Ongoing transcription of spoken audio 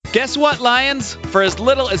Guess what, Lions? For as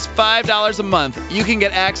little as $5 a month, you can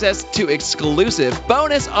get access to exclusive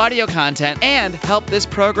bonus audio content and help this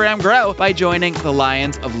program grow by joining the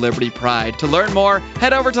Lions of Liberty Pride. To learn more,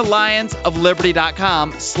 head over to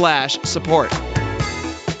lionsofliberty.com/support.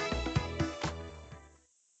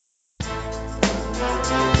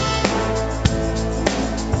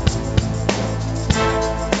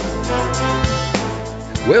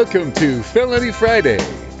 Welcome to Felony Friday,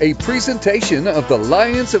 a presentation of the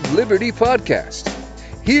Lions of Liberty podcast.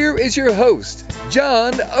 Here is your host,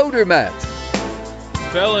 John Odermatt.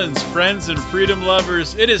 Felons, friends, and freedom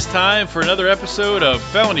lovers, it is time for another episode of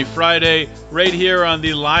Felony Friday right here on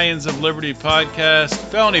the Lions of Liberty podcast.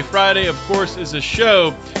 Felony Friday, of course, is a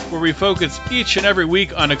show where we focus each and every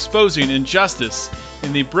week on exposing injustice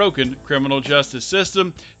in the broken criminal justice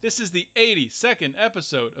system. This is the 82nd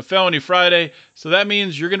episode of Felony Friday, so that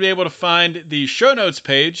means you're going to be able to find the show notes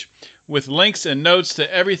page with links and notes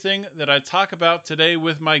to everything that I talk about today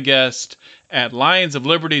with my guest at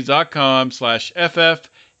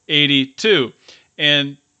lionsofliberty.com/FF82.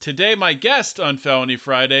 And today my guest on Felony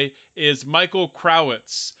Friday is Michael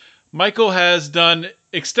Krawitz. Michael has done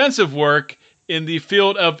extensive work in the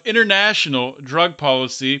field of international drug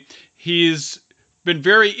policy. He's been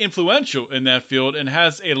very influential in that field and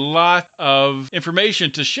has a lot of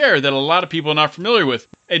information to share that a lot of people are not familiar with.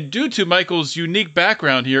 And due to Michael's unique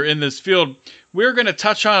background here in this field, we're going to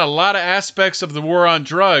touch on a lot of aspects of the war on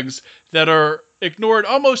drugs that are ignored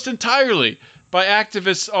almost entirely by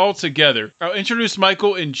activists altogether. I'll introduce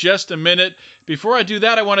Michael in just a minute. Before I do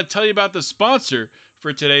that, I want to tell you about the sponsor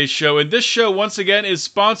for today's show. And this show, once again, is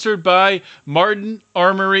sponsored by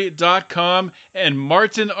MartinArmory.com. And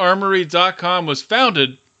MartinArmory.com was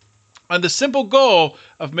founded on the simple goal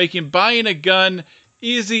of making buying a gun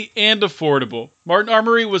easy and affordable. Martin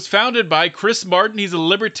Armory was founded by Chris Martin. He's a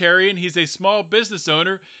libertarian. He's a small business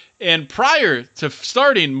owner. And prior to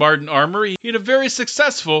starting Martin Armory, he had a very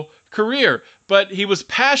successful career. But he was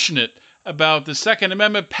passionate about the Second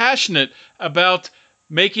Amendment, passionate about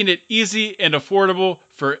making it easy and affordable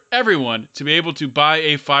for everyone to be able to buy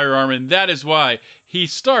a firearm. And that is why he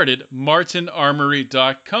started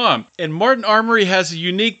MartinArmory.com. And Martin Armory has a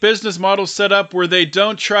unique business model set up where they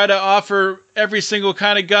don't try to offer every single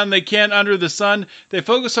kind of gun they can under the sun. They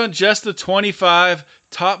focus on just the 25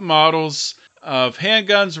 top models of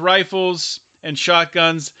handguns, rifles, and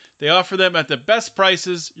shotguns. They offer them at the best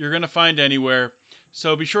prices you're going to find anywhere.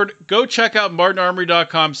 So be sure to go check out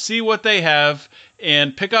MartinArmory.com, see what they have,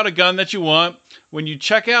 and pick out a gun that you want. When you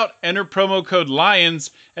check out, enter promo code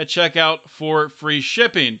LIONS at checkout for free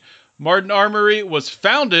shipping. Martin Armory was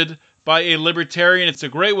founded by a libertarian. It's a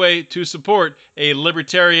great way to support a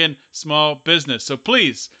libertarian small business. So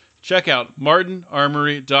please check out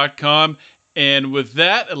MartinArmory.com. And with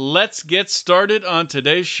that, let's get started on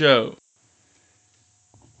today's show.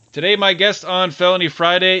 Today, my guest on Felony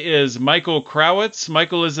Friday is Michael Krawitz.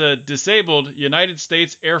 Michael is a disabled United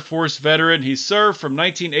States Air Force veteran. He served from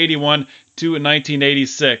 1981 to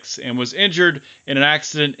 1986 and was injured in an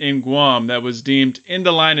accident in Guam that was deemed in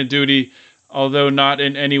the line of duty, although not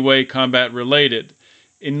in any way combat related.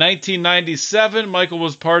 In 1997, Michael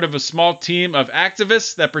was part of a small team of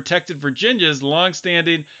activists that protected Virginia's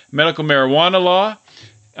longstanding medical marijuana law.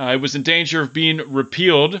 It was in danger of being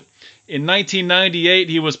repealed. In 1998,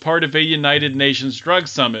 he was part of a United Nations Drug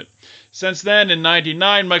Summit. Since then, in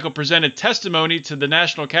 1999, Michael presented testimony to the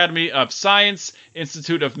National Academy of Science,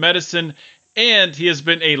 Institute of Medicine, and he has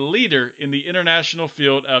been a leader in the international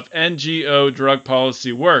field of NGO drug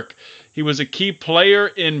policy work. He was a key player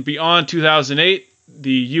in Beyond 2008,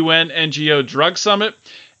 the UN NGO Drug Summit,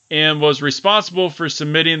 and was responsible for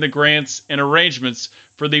submitting the grants and arrangements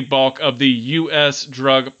for the bulk of the U.S.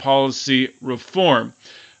 drug policy reform.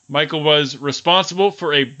 Michael was responsible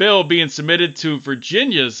for a bill being submitted to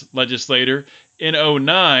Virginia's legislature in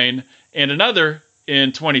 2009 and another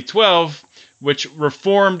in 2012, which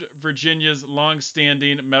reformed Virginia's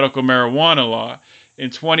long-standing medical marijuana law. In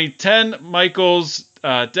 2010, Michael's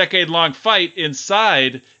decade-long fight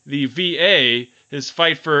inside the VA, his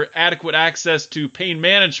fight for adequate access to pain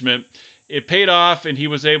management, it paid off, and he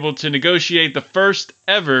was able to negotiate the first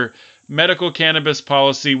ever medical cannabis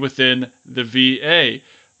policy within the VA.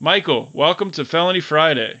 Michael, welcome to Felony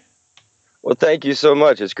Friday. Well, thank you so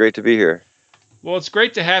much. It's great to be here. Well, it's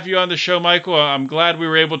great to have you on the show, Michael. I'm glad we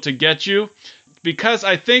were able to get you because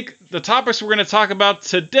I think the topics we're going to talk about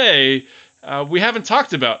today, we haven't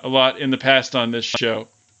talked about a lot in the past on this show.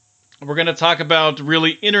 We're going to talk about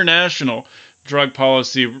really international drug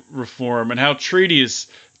policy reform and how treaties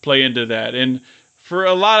play into that. And for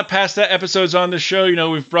a lot of past episodes on the show,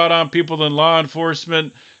 we've brought on people in law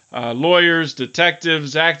enforcement, lawyers,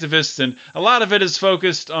 detectives, activists, and a lot of it is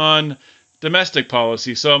focused on domestic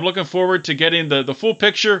policy. So I'm looking forward to getting the full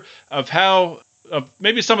picture of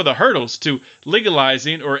maybe some of the hurdles to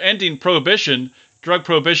legalizing or ending drug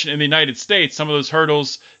prohibition in the United States, some of those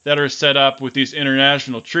hurdles that are set up with these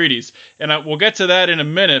international treaties. And we'll get to that in a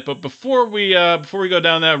minute. But before we go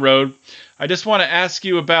down that road, I just want to ask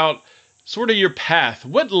you about sort of your path.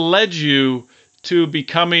 What led you to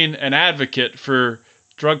becoming an advocate for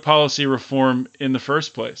drug policy reform in the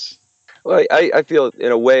first place? Well, I feel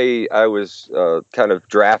in a way I was kind of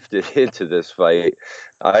drafted into this fight.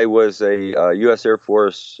 I was a U.S. Air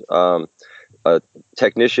Force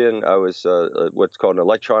technician. I was what's called an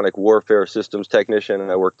electronic warfare systems technician,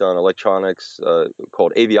 and I worked on electronics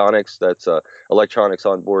called avionics. That's electronics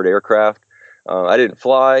on board aircraft. I didn't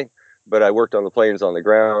fly, but I worked on the planes on the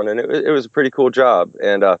ground, and it was a pretty cool job.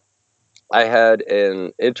 And I had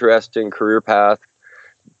an interesting career path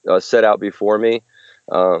set out before me.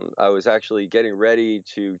 I was actually getting ready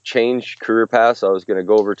to change career paths. I was going to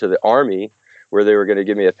go over to the Army, where they were going to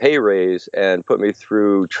give me a pay raise and put me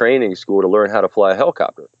through training school to learn how to fly a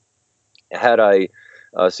helicopter. Had I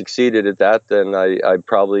succeeded at that, then I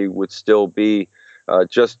probably would still be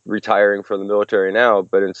just retiring from the military now.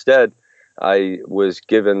 But instead, I was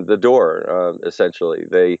given the door, essentially.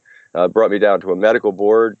 They brought me down to a medical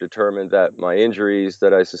board, determined that my injuries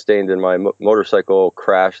that I sustained in my motorcycle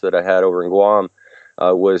crash that I had over in Guam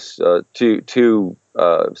was too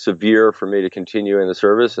severe for me to continue in the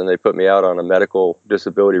service, and they put me out on a medical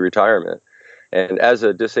disability retirement. And as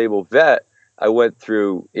a disabled vet, I went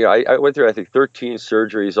through, I think 13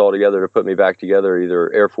 surgeries altogether to put me back together,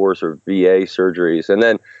 either Air Force or VA surgeries. And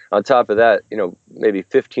then on top of that, maybe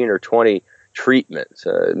 15 or 20 treatments,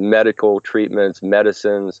 medical treatments,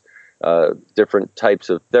 medicines, different types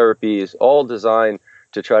of therapies, all designed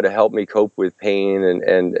to try to help me cope with pain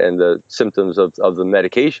and the symptoms of the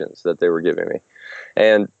medications that they were giving me.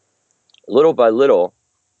 And little by little,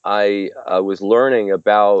 I was learning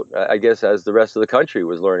about, I guess as the rest of the country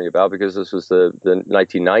was learning about, because this was the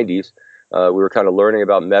 1990s, we were kind of learning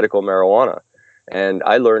about medical marijuana. And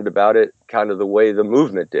I learned about it kind of the way the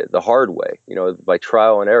movement did, the hard way, by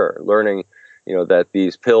trial and error, learning, that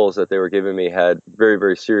these pills that they were giving me had very,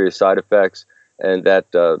 very serious side effects. And that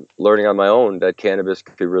learning on my own that cannabis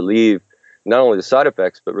could relieve not only the side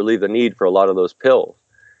effects, but relieve the need for a lot of those pills.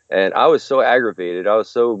 And I was so aggravated, I was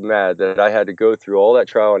so mad that I had to go through all that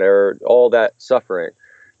trial and error, all that suffering,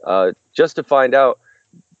 just to find out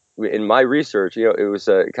in my research, it was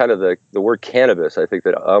kind of the word cannabis, I think,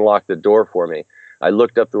 that unlocked the door for me. I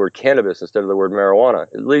looked up the word cannabis instead of the word marijuana.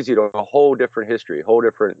 It leads you to a whole different history, a whole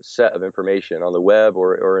different set of information on the web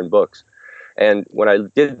or in books. And when I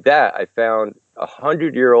did that, I found a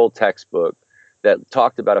 100-year-old textbook that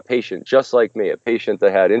talked about a patient just like me, a patient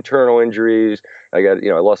that had internal injuries. I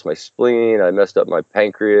lost my spleen, I messed up my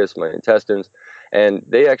pancreas, my intestines. And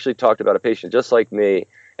they actually talked about a patient just like me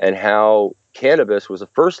and how cannabis was a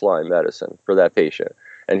first-line medicine for that patient.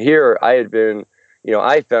 And here I had been,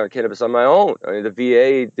 I found cannabis on my own. I mean, the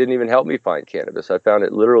VA didn't even help me find cannabis. I found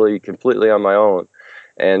it literally completely on my own.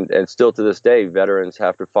 And still to this day, veterans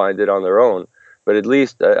have to find it on their own. But at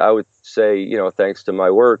least I would say, thanks to my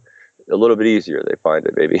work, a little bit easier they find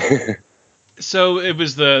it, maybe. So it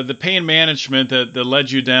was the pain management that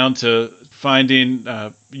led you down to finding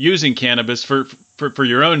using cannabis for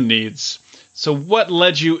your own needs. So what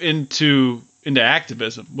led you into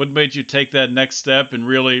activism? What made you take that next step and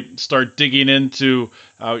really start digging into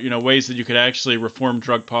ways that you could actually reform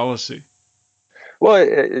drug policy? Well,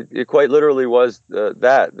 it quite literally was the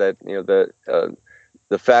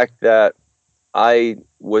fact that I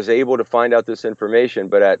was able to find out this information,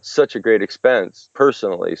 but at such a great expense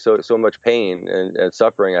personally, so much pain and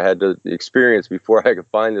suffering I had to experience before I could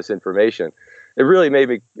find this information. It really made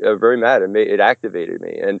me very mad. It activated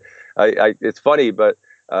me. And it's funny, but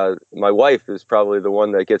my wife is probably the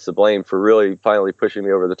one that gets the blame for really finally pushing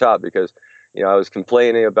me over the top, because I was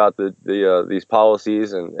complaining about these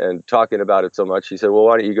policies and talking about it so much. She said, "Well,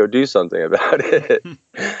 why don't you go do something about it?"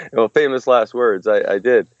 Famous last words. I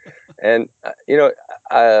did. And,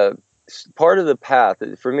 part of the path,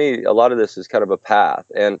 for me, a lot of this is kind of a path.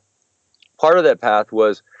 And part of that path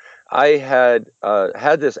was I had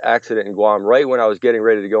had this accident in Guam right when I was getting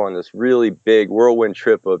ready to go on this really big whirlwind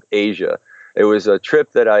trip of Asia. It was a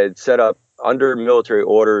trip that I had set up under military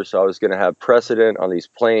orders. So I was going to have precedent on these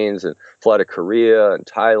planes and fly to Korea and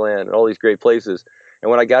Thailand and all these great places. And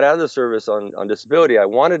when I got out of the service on disability, I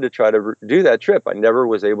wanted to try to do that trip. I never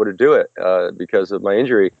was able to do it because of my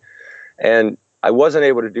injury. And I wasn't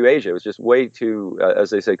able to do Asia. It was just way too, as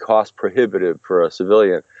they say, cost prohibitive for a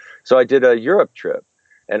civilian. So I did a Europe trip.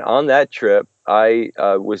 And on that trip, I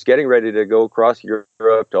was getting ready to go across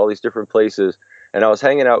Europe to all these different places. And I was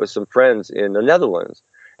hanging out with some friends in the Netherlands.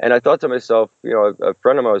 And I thought to myself, a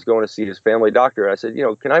friend of mine was going to see his family doctor. And I said,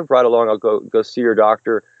 can I ride along? I'll go see your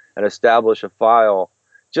doctor and establish a file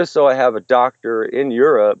just so I have a doctor in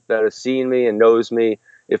Europe that has seen me and knows me.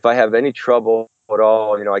 If I have any trouble at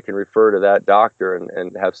all, I can refer to that doctor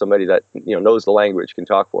and have somebody that, knows the language, can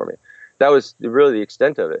talk for me. That was really the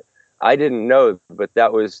extent of it. I didn't know, but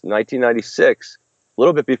that was 1996, a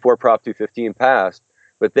little bit before Prop 215 passed.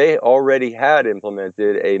 But they already had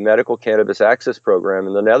implemented a medical cannabis access program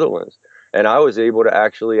in the Netherlands. And I was able to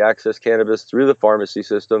actually access cannabis through the pharmacy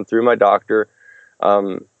system, through my doctor.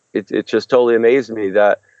 It just totally amazed me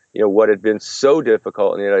that, what had been so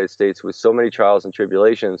difficult in the United States with so many trials and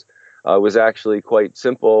tribulations was actually quite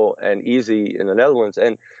simple and easy in the Netherlands.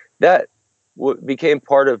 And that became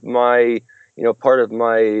part of my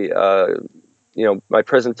my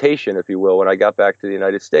presentation, if you will, when I got back to the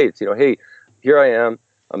United States. Hey, here I am.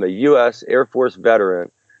 I'm a U.S. Air Force veteran,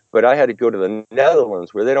 but I had to go to the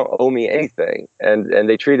Netherlands where they don't owe me anything. And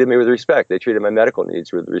they treated me with respect. They treated my medical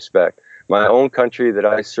needs with respect. My own country that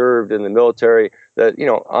I served in the military that,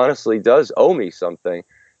 honestly does owe me something,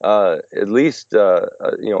 at least,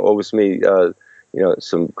 owes me,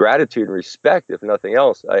 some gratitude and respect, if nothing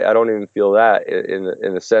else. I don't even feel that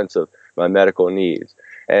in the sense of my medical needs.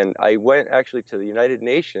 And I went actually to the United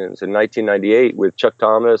Nations in 1998 with Chuck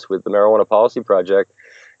Thomas, with the Marijuana Policy Project,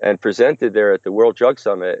 and presented there at the World Drug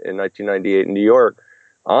Summit in 1998 in New York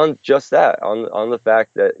on just that, on the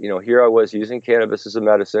fact that, here I was using cannabis as a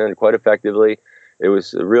medicine quite effectively. It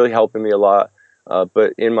was really helping me a lot.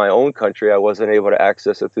 But in my own country, I wasn't able to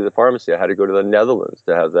access it through the pharmacy. I had to go to the Netherlands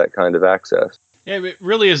to have that kind of access. Yeah, it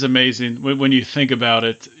really is amazing when you think about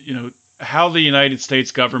it, how the United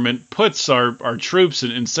States government puts our troops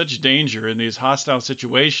in such danger in these hostile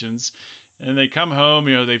situations. And they come home,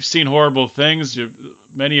 they've seen horrible things.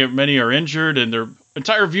 Many are injured, and their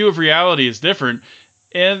entire view of reality is different.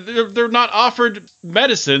 And they're not offered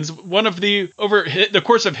medicines. Over the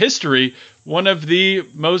course of history, one of the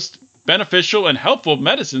most beneficial and helpful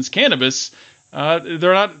medicines, cannabis,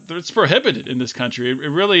 it's prohibited in this country. It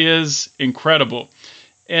really is incredible.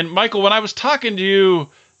 And Michael, when I was talking to you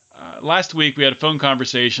last week, we had a phone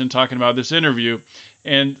conversation talking about this interview.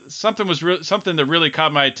 And something that really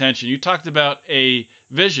caught my attention. You talked about a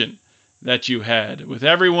vision that you had with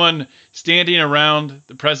everyone standing around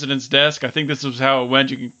the president's desk. I think this was how it went.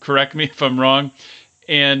 You can correct me if I'm wrong.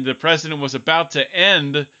 And the president was about to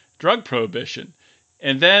end drug prohibition.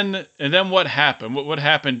 And then what happened? What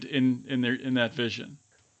happened in that vision?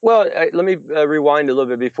 Well, let me rewind a little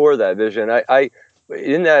bit before that vision. I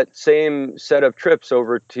in that same set of trips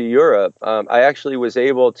over to Europe, I actually was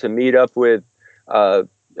able to meet up with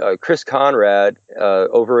Chris Conrad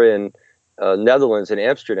over in Netherlands in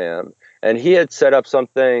Amsterdam, and he had set up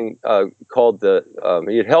something called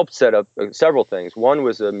he had helped set up several things. One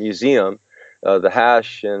was a museum, the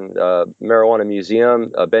Hash and Marijuana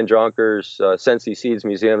Museum, Ben Dronker's Sensi Seeds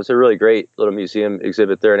Museum. It's a really great little museum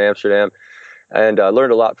exhibit there in Amsterdam, and I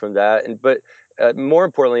learned a lot from that. But more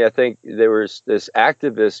importantly, I think there was this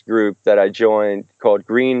activist group that I joined called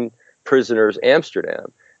Green Prisoners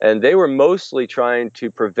Amsterdam. And they were mostly trying to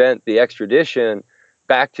prevent the extradition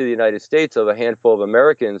back to the United States of a handful of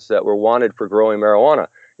Americans that were wanted for growing marijuana.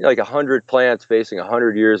 Like 100 plants facing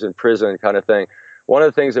 100 years in prison kind of thing. One of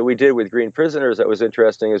the things that we did with Green Prisoners that was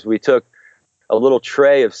interesting is we took a little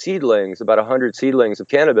tray of seedlings, about 100 seedlings of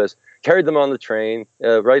cannabis, carried them on the train,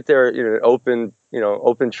 right there, an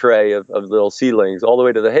open tray of little seedlings all the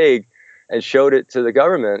way to The Hague, and showed it to the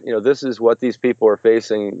government. This is what these people are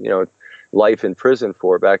facing, life in prison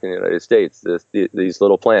for back in the United States, these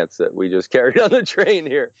little plants that we just carried on the train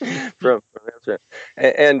here from Amsterdam.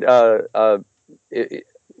 And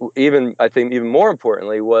I think even more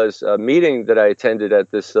importantly was a meeting that I attended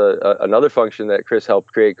at this another function that Chris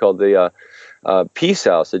helped create called the Peace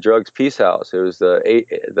House, the Drugs Peace House. It was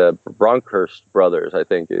the Bronkhorst brothers, I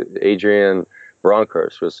think. Adrian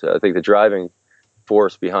Bronkhorst was, I think, the driving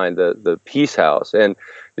force behind the Peace House. And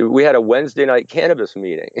we had a Wednesday night cannabis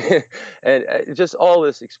meeting. And just all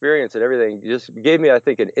this experience and everything just gave me, I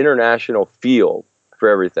think, an international feel for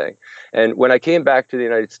everything. And when I came back to the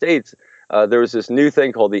United States, there was this new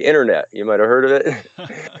thing called the internet. You might have heard of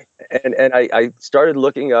it. and I started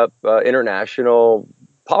looking up international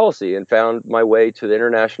policy and found my way to the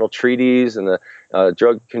international treaties and the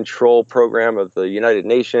drug control program of the United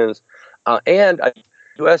Nations and the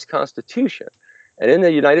U.S. Constitution. And in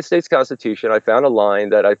the United States Constitution, I found a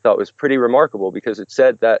line that I thought was pretty remarkable because it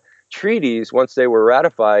said that treaties, once they were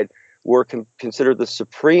ratified, were considered the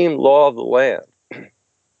supreme law of the land.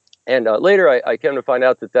 And later I came to find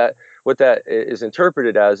out that what that is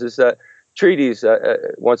interpreted as is that treaties,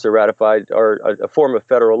 once they're ratified, are a form of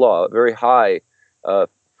federal law, a very high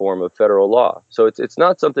form of federal law. So it's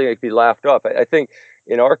not something that can be laughed off. I think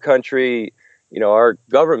in our country, our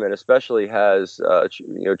government especially has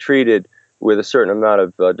treated with a certain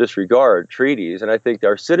amount of disregard treaties, and I think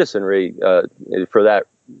our citizenry, for that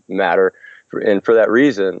matter, and for that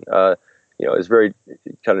reason, is very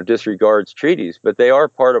kind of disregards treaties. But they are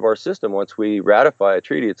part of our system. Once we ratify a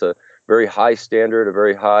treaty, it's a very high standard, a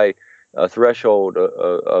very high threshold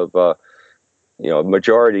of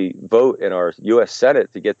majority vote in our U.S.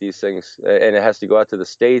 Senate to get these things, and it has to go out to the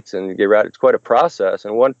states and get ratified. It's quite a process,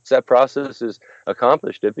 and once that process is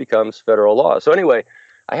accomplished, it becomes federal law. So anyway,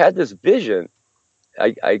 I had this vision.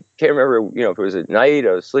 I can't remember, if it was at night,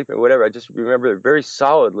 I was sleeping, whatever. I just remember very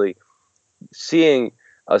solidly seeing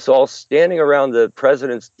us all standing around the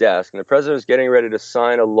president's desk, and the president was getting ready to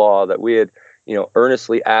sign a law that we had,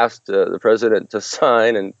 earnestly asked the president to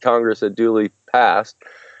sign, and Congress had duly passed.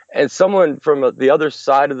 And someone from the other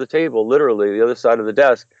side of the table, literally the other side of the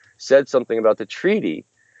desk, said something about the treaty,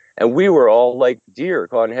 and we were all like deer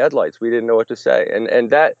caught in headlights. We didn't know what to say, and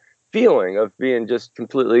that feeling of being just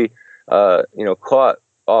completely, caught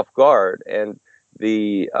off guard, and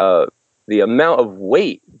the amount of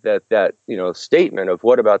weight that statement of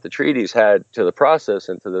what about the treaties had to the process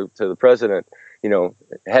and to the president,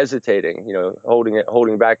 hesitating,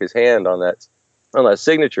 holding back his hand on that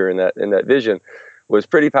signature in that vision was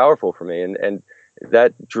pretty powerful for me, and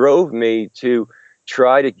that drove me to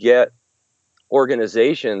try to get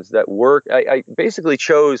organizations that work. I basically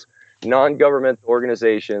chose non-governmental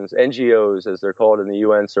organizations, NGOs as they're called in the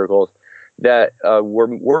UN circles, that were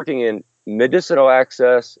working in medicinal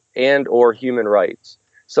access and or human rights,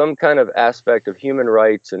 some kind of aspect of human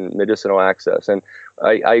rights and medicinal access. And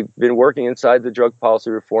I've been working inside the drug policy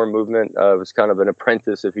reform movement. I was kind of an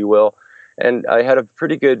apprentice, if you will. And I had a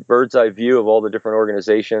pretty good bird's eye view of all the different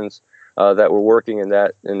organizations that were working in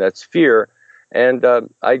that sphere. And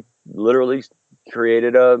I literally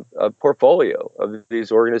created a portfolio of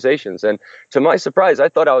these organizations. And to my surprise, I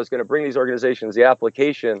thought I was going to bring these organizations the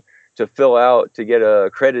application to fill out to get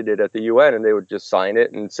accredited at the UN, and they would just sign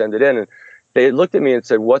it and send it in. And they looked at me and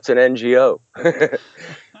said, "What's an NGO?"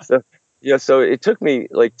 So it took me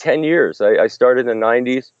like 10 years. I started in the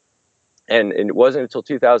 90s, and it wasn't until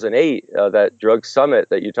 2008 that drug summit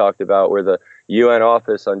that you talked about, where the UN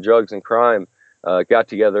Office on Drugs and Crime got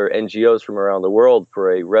together NGOs from around the world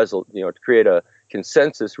for to create a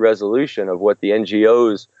consensus resolution of what the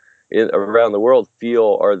NGOs around the world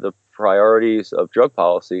feel are the priorities of drug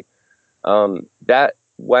policy. That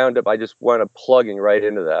wound up, I just wound up plugging right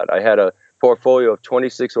into that. I had a portfolio of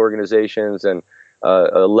 26 organizations, and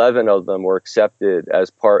 11 of them were accepted as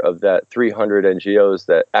part of that 300 NGOs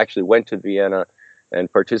that actually went to Vienna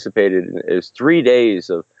and participated in it was 3 days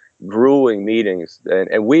of grueling meetings.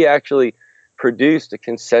 And we actually produced a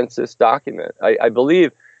consensus document. I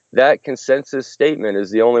believe that consensus statement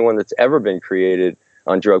is the only one that's ever been created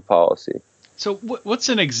on drug policy. So what's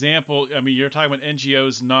an example? I mean, you're talking about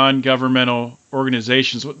NGOs, non-governmental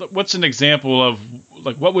organizations. What's an example of,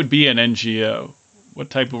 like, what would be an NGO?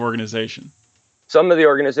 What type of organization? Some of the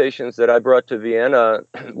organizations that I brought to Vienna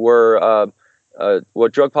were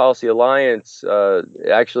Drug Policy Alliance.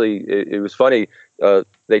 Actually, it was funny.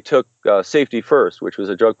 They took Safety First, which was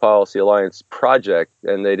a Drug Policy Alliance project,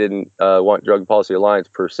 and they didn't want Drug Policy Alliance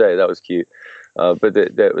per se. That was cute. But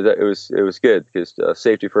it was good because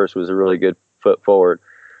Safety First was a really good foot forward.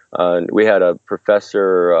 We had a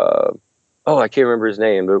professor, I can't remember his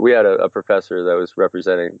name, but we had a professor that was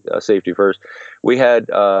representing Safety First. We had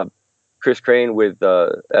Chris Crane with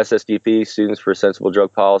SSDP, Students for Sensible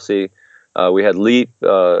Drug Policy. We had LEAP,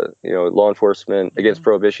 Law Enforcement Against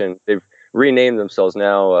Prohibition. They've renamed themselves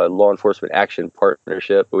now Law Enforcement Action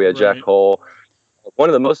Partnership. We had Jack Cole. One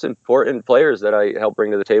of the most important players that I helped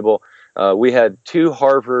bring to the table, we had 2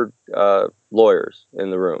 Harvard lawyers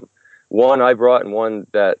in the room. One I brought, and one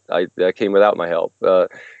that came without my help.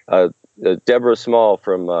 Deborah Small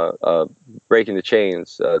from Breaking the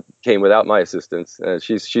Chains came without my assistance.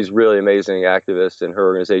 She's really amazing activist, and her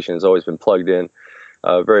organization has always been plugged in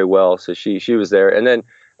very well. So she was there, and then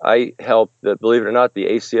I helped, believe it or not, the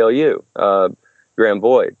ACLU, Graham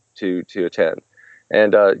Boyd, to attend.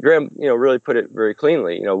 And Graham, really put it very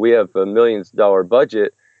cleanly. We have $1 million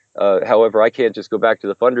budget. However, I can't just go back to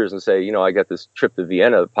the funders and say, I got this trip to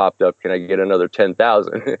Vienna popped up. Can I get another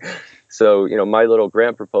 10,000? So, my little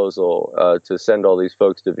grant proposal to send all these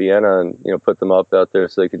folks to Vienna and, put them up out there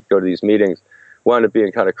so they could go to these meetings wound up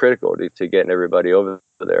being kind of critical to getting everybody over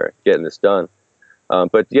there, getting this done.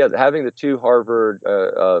 But yeah, having the 2 Harvard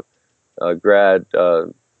grad,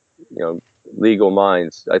 legal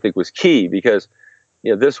minds, I think was key, because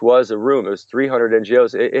this was a room. It was 300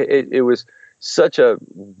 NGOs. It was such a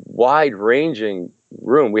wide-ranging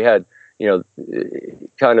room. We had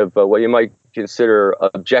kind of what you might consider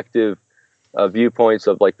objective viewpoints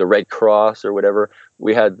of like the Red Cross or whatever.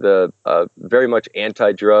 We had the very much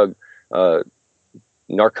anti-drug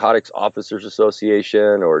Narcotics Officers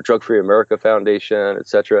Association or Drug Free America Foundation,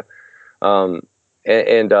 etc.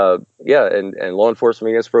 And law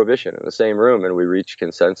enforcement against prohibition in the same room, and we reached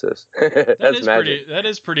consensus. That's magic. That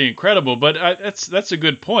is pretty incredible. But that's a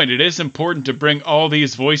good point. It is important to bring all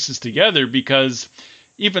these voices together, because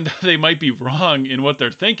even though they might be wrong in what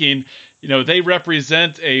they're thinking, they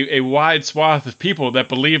represent a wide swath of people that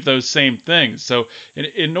believe those same things. So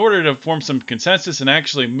in order to form some consensus and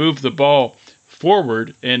actually move the ball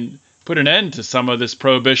forward and put an end to some of this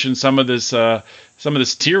prohibition, some of this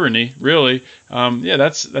tyranny, really,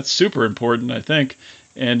 that's super important, I think.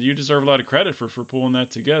 And you deserve a lot of credit for pulling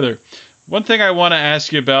that together. One thing I want to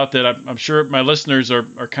ask you about that I'm sure my listeners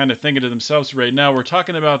are kind of thinking to themselves right now, we're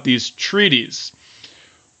talking about these treaties.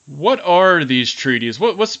 What are these treaties?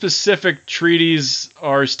 What specific treaties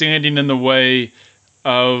are standing in the way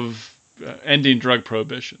of ending drug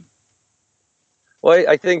prohibition? Well,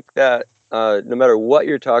 I think that no matter what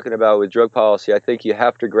you're talking about with drug policy, I think you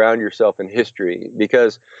have to ground yourself in history,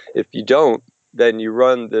 because if you don't, then you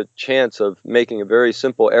run the chance of making a very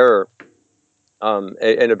simple error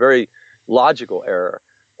and a very logical error,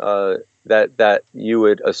 that you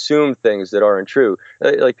would assume things that aren't true.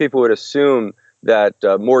 Like people would assume that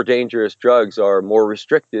more dangerous drugs are more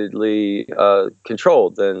restrictedly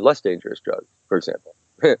controlled than less dangerous drugs, for example.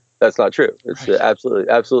 That's not true. It's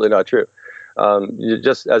absolutely not true.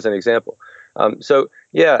 Just as an example.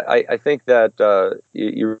 I think that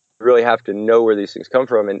you really have to know where these things come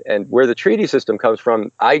from, and where the treaty system comes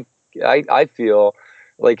from. I feel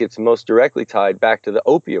like it's most directly tied back to the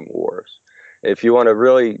Opium Wars. If you want to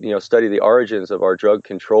really, study the origins of our drug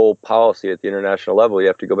control policy at the international level, you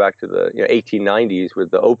have to go back to the 1890s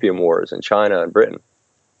with the Opium Wars in China and Britain.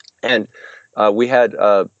 And we had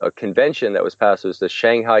a convention that was passed. It was the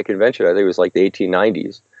Shanghai Convention. I think it was like the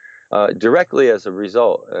 1890s, directly as a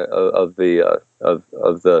result of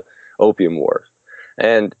the Opium Wars.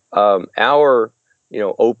 And our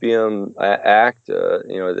Opium Act,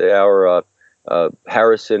 our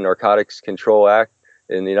Harrison Narcotics Control Act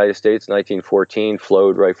in the United States, 1914,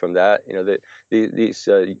 flowed right from that. These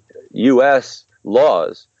U.S.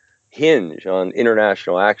 laws hinge on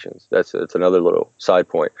international actions. That's another little side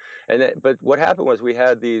point. But what happened was we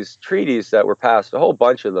had these treaties that were passed, a whole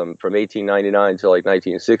bunch of them from 1899 to like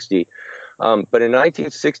 1960. But in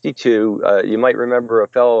 1962, you might remember a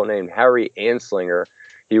fellow named Harry Anslinger.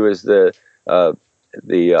 He was the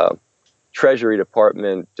Treasury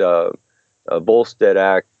Department Volstead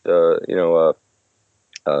Act,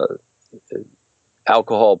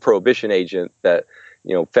 alcohol prohibition agent that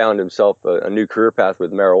found himself a new career path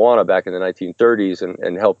with marijuana back in the 1930s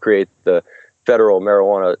and helped create the Federal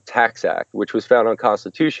Marijuana Tax Act, which was found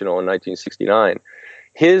unconstitutional in 1969.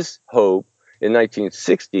 His hope in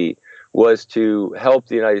 1960 was to help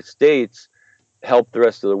the United States help the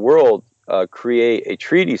rest of the world create a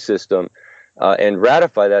treaty system and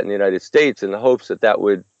ratify that in the United States, in the hopes that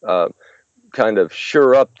would kind of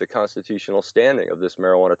shore up the constitutional standing of this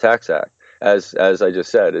Marijuana Tax Act. As I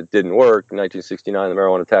just said, it didn't work. In 1969, the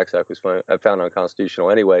Marijuana Tax Act was found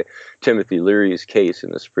unconstitutional anyway. Timothy Leary's case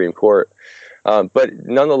in the Supreme Court. But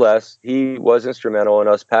nonetheless, he was instrumental in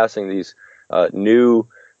us passing these new,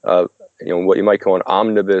 what you might call an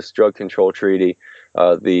omnibus drug control treaty,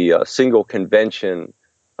 the single convention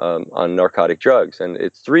on narcotic drugs. And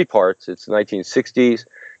it's three parts. It's 1960s,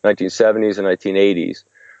 1970s, and 1980s.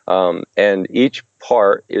 And each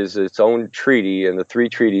part is its own treaty, and the three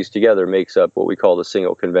treaties together makes up what we call the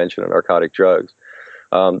single convention on narcotic drugs.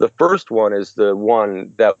 The first one is the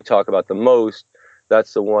one that we talk about the most.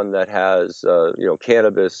 That's the one that has,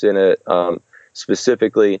 cannabis in it.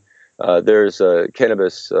 Specifically, there's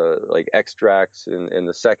cannabis like extracts in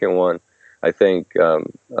the second one, I think.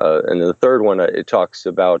 And the third one, it talks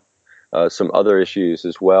about some other issues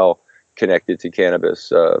as well connected to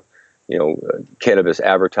cannabis. Cannabis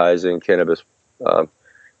advertising, cannabis,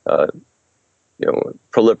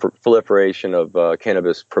 proliferation of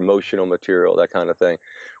cannabis promotional material, that kind of thing,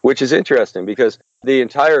 which is interesting because the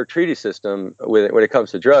entire treaty system, when it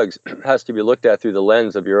comes to drugs, has to be looked at through the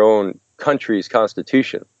lens of your own country's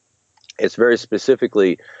constitution. It's very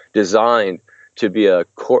specifically designed to be a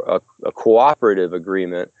cooperative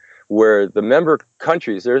agreement where the member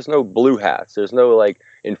countries, there's no blue hats, there's no like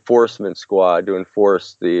enforcement squad to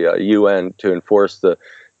enforce the UN, to enforce the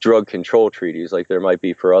drug control treaties like there might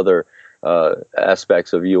be for other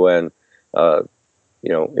aspects of UN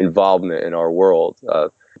involvement in our world.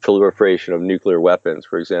 Proliferation of nuclear weapons,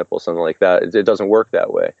 for example, something like that. It doesn't work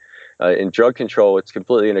that way. In drug control, it's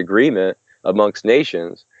completely an agreement amongst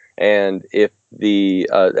nations, and if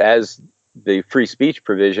as the free speech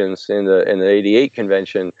provisions in the 88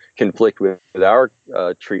 Convention conflict with our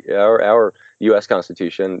U.S.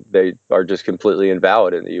 Constitution, they are just completely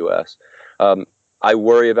invalid in the U.S. I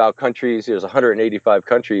worry about countries. There's 185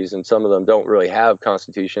 countries, and some of them don't really have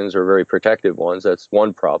constitutions or very protective ones. That's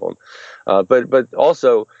one problem. But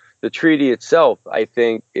also, the treaty itself, I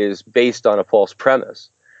think, is based on a false premise.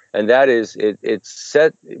 And that is, it's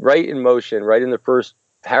set right in motion, right in the first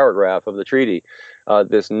paragraph of the treaty,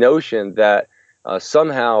 this notion that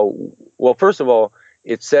somehow, well, first of all,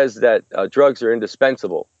 it says that drugs are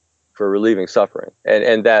indispensable for relieving suffering,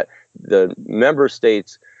 and that the member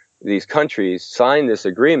states, these countries, sign this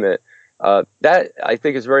agreement. That I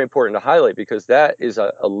think is very important to highlight, because that is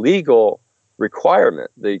a legal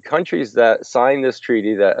requirement. The countries that sign this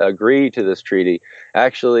treaty, that agree to this treaty,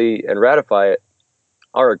 actually and ratify it,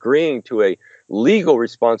 are agreeing to a legal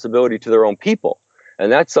responsibility to their own people.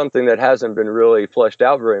 And that's something that hasn't been really fleshed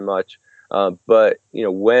out very much. But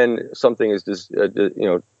when something is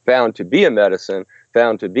found to be a medicine,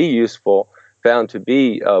 found to be useful, found to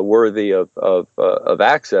be worthy of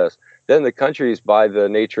access, then the countries, by the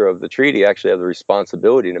nature of the treaty, actually have the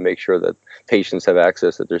responsibility to make sure that patients have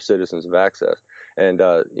access, that their citizens have access. And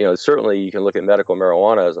certainly you can look at medical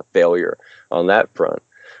marijuana as a failure on that front.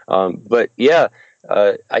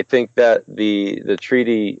 I think that the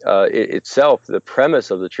treaty itself, the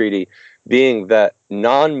premise of the treaty being that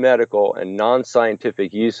non-medical and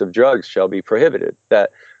non-scientific use of drugs shall be prohibited,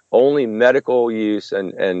 that only medical use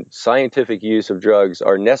and scientific use of drugs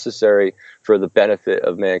are necessary for the benefit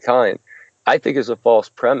of mankind, I think is a false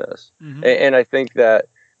premise. Mm-hmm. And I think that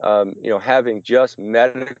having just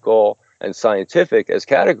medical and scientific as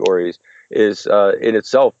categories is in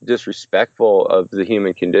itself disrespectful of the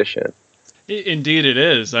human condition. Indeed it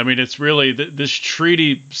is. I mean, it's really, this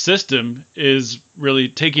treaty system is really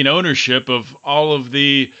taking ownership of all of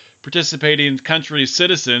the participating countries'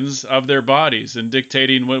 citizens of their bodies and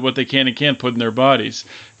dictating what they can and can't put in their bodies.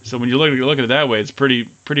 So when you look at it that way, it's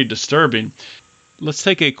pretty disturbing. Let's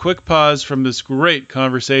take a quick pause from this great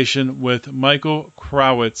conversation with Michael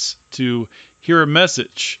Krawitz to hear a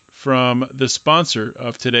message from the sponsor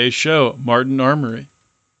of today's show, Martin Armory.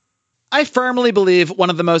 I firmly believe one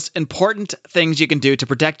of the most important things you can do to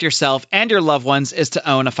protect yourself and your loved ones is to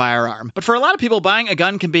own a firearm. But for a lot of people, buying a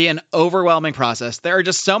gun can be an overwhelming process. There are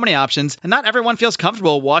just so many options, and not everyone feels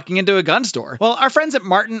comfortable walking into a gun store. Well, our friends at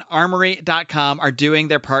martinarmory.com are doing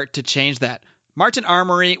their part to change that. Martin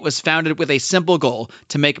Armory was founded with a simple goal: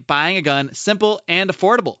 to make buying a gun simple and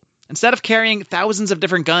affordable. Instead of carrying thousands of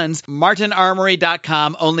different guns,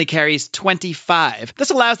 martinarmory.com only carries 25.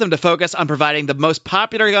 This allows them to focus on providing the most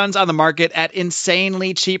popular guns on the market at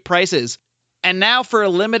insanely cheap prices. And now, for a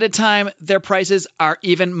limited time, their prices are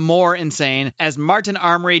even more insane, as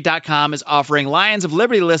martinarmory.com is offering Lions of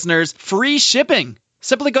Liberty listeners free shipping.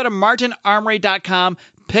 Simply go to martinarmory.com,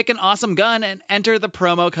 pick an awesome gun, and enter the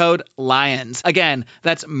promo code LIONS. Again,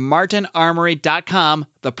 that's martinarmory.com.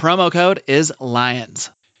 The promo code is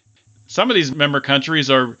LIONS. Some of these member countries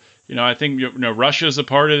are, I think, Russia's a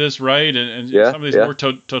part of this, right? And some of these more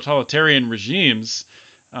totalitarian regimes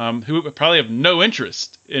who probably have no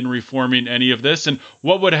interest in reforming any of this. And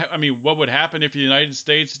what would happen if the United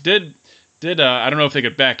States did I don't know if they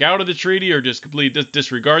could back out of the treaty or just completely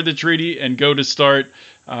disregard the treaty and go to start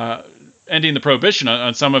ending the prohibition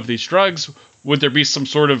on some of these drugs? Would there be some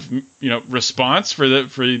sort of response for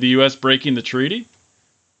the U.S. breaking the treaty?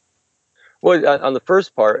 Well, on the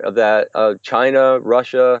first part of that, China,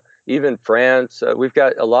 Russia, even France, we've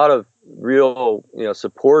got a lot of real,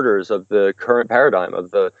 supporters of the current paradigm, of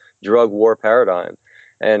the drug war paradigm.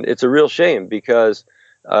 And it's a real shame, because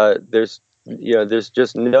there's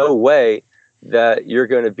just no way that you're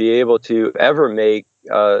going to be able to ever make,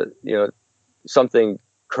 something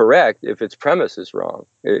correct if its premise is wrong.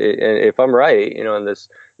 And if I'm right, in this,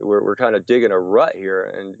 we're kind of digging a rut here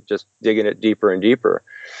and just digging it deeper and deeper.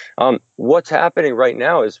 What's happening right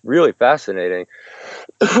now is really fascinating.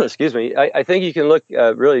 Excuse me. I think you can look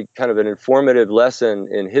really kind of an informative lesson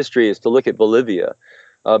in history is to look at Bolivia.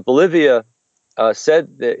 Bolivia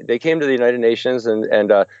said that they came to the United Nations,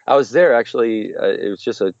 and I was there actually. It was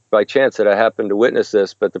just by chance that I happened to witness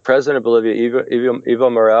this, but the president of Bolivia, Evo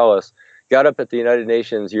Morales, got up at the United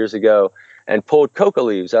Nations years ago and pulled coca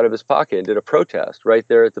leaves out of his pocket and did a protest right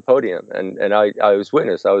there at the podium. And I was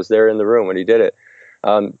witness. I was there in the room when he did it.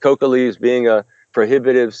 Coca leaves being a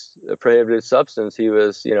prohibitive substance, he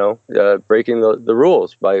was, breaking the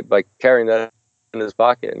rules by carrying that in his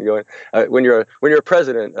pocket and going. When you're a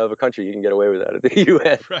president of a country, you can get away with that at the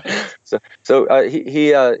UN. Right. So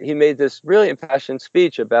he made this really impassioned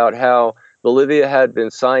speech about how Bolivia had been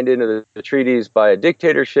signed into the treaties by a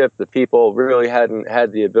dictatorship. The people really hadn't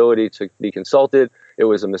had the ability to be consulted. It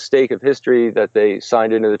was a mistake of history that they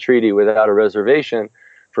signed into the treaty without a reservation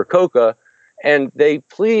for coca, and they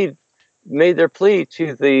made their plea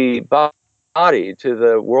to the body, to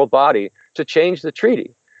the world body, to change the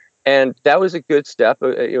treaty. And that was a good step.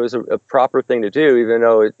 It was a proper thing to do, even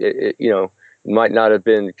though it might not have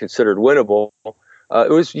been considered winnable.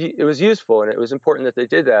 It was useful, and it was important that they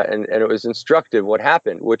did that, and it was instructive what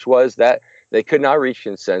happened, which was that they could not reach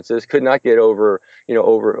consensus, could not get overpower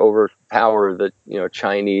the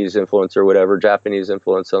Chinese influence or whatever, Japanese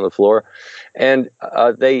influence on the floor, and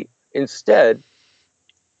they instead,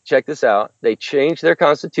 check this out, they changed their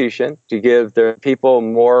constitution to give their people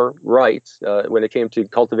more rights when it came to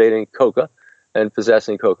cultivating coca and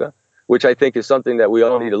possessing coca, which I think is something that we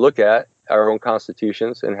all need to look at, our own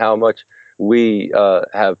constitutions, and how much we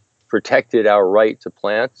have protected our right to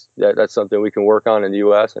plants. That's something we can work on in the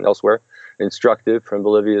U.S. and elsewhere, instructive from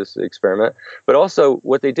Bolivia's experiment. But also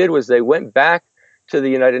what they did was they went back to the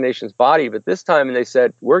United Nations body, but this time and they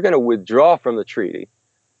said, we're going to withdraw from the treaty.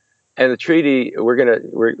 And the treaty, we're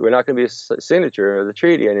not going to be a signature of the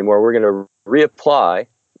treaty anymore. We're going to reapply,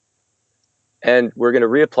 and we're going to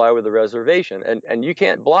reapply with a reservation. And you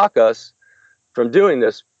can't block us from doing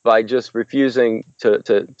this by just refusing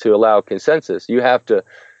to allow consensus. You have to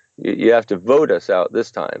vote us out this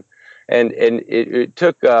time. And it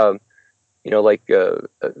took I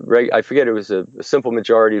forget, it was a simple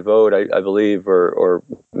majority vote, I believe, or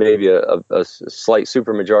maybe a slight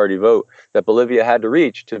supermajority vote that Bolivia had to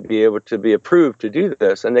reach to be able to be approved to do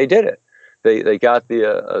this, and they did it. They got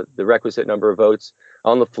the requisite number of votes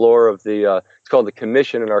on the floor of it's called the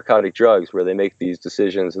Commission on Narcotic Drugs, where they make these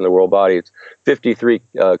decisions in the world body. It's 53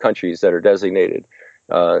 countries that are designated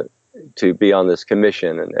to be on this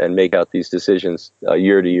commission and make out these decisions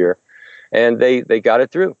year to year. And they got it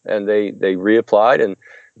through, and they reapplied, and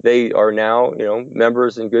they are now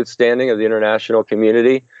members in good standing of the international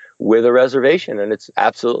community with a reservation, and it's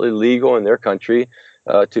absolutely legal in their country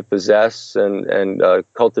to possess and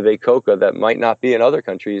cultivate coca that might not be in other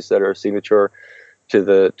countries that are signature to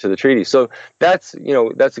the treaty. So that's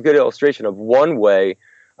a good illustration of one way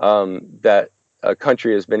that a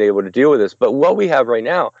country has been able to deal with this. But what we have right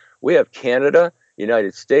now, we have Canada,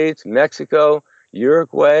 United States, Mexico,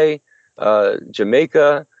 Uruguay,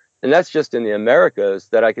 Jamaica, and that's just in the Americas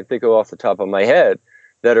that I can think of off the top of my head,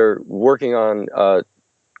 that are working on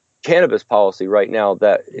cannabis policy right now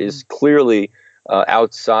that is clearly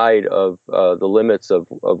outside of the limits of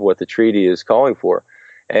what the treaty is calling for.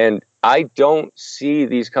 And I don't see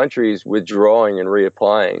these countries withdrawing and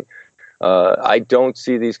reapplying. I don't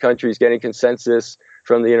see these countries getting consensus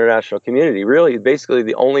from the international community. Really, basically,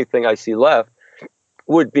 the only thing I see left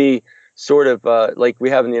would be sort of like we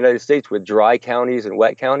have in the United States with dry counties and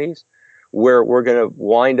wet counties, where we're going to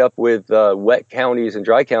wind up with wet counties and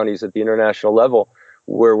dry counties at the international level,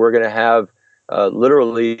 where we're going to have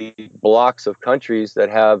literally blocks of countries that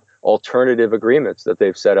have alternative agreements that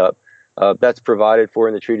they've set up. That's provided for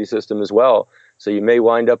in the treaty system as well. So you may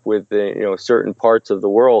wind up with certain parts of the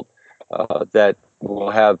world that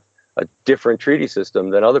will have a different treaty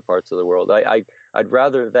system than other parts of the world. I'd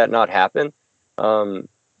rather that not happen,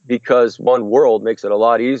 because one world makes it a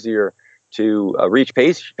lot easier to reach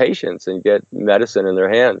patients and get medicine in their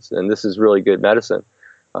hands. And this is really good medicine.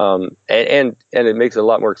 And it makes it a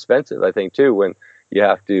lot more expensive, I think, too, when you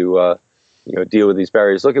have to deal with these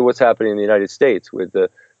barriers. Look at what's happening in the United States with the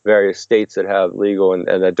various states that have legal and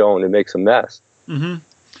that don't. It makes a mess. Mm-hmm.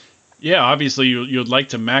 Yeah, obviously you'd like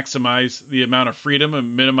to maximize the amount of freedom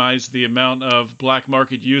and minimize the amount of black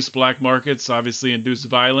market use. Black markets obviously induce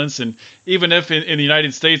violence. And even if in the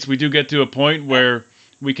United States we do get to a point where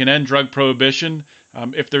we can end drug prohibition,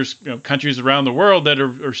 if there's countries around the world that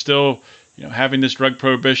are still having this drug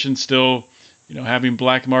prohibition, still having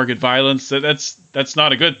black market violence, that's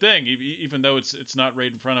not a good thing, even though it's not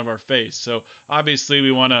right in front of our face. So obviously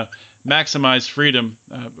we want to maximize freedom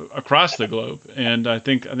across the globe, and I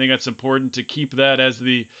think that's important to keep that as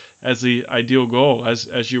the ideal goal,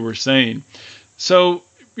 as you were saying. So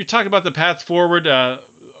you talked about the path forward, a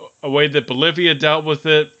way that Bolivia dealt with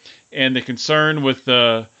it, and the concern with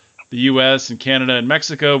the U.S. and Canada and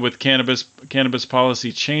Mexico with cannabis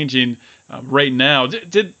policy changing right now.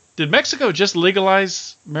 Did Mexico just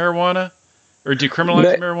legalize marijuana or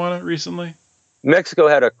decriminalize marijuana recently? Mexico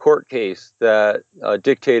had a court case that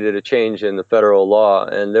dictated a change in the federal law,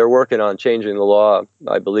 and they're working on changing the law,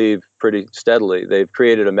 I believe, pretty steadily. They've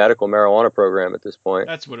created a medical marijuana program at this point.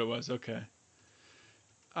 That's what it was. Okay.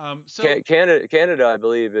 Canada, I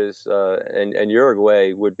believe, is and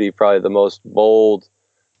Uruguay would be probably the most bold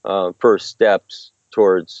first steps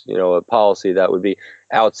towards a policy that would be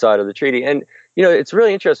outside of the treaty. And it's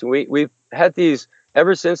really interesting. We've had these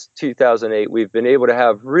ever since 2008. We've been able to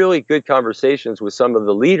have really good conversations with some of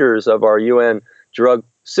the leaders of our UN drug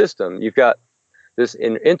system. You've got this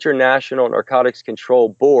International Narcotics Control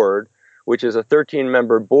Board, which is a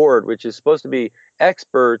 13-member board, which is supposed to be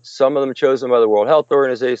experts, some of them chosen by the World Health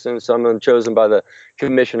Organization, some of them chosen by the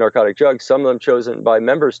Commission on Narcotic Drugs, some of them chosen by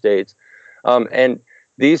member states. And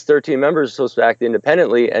these 13 members are supposed to act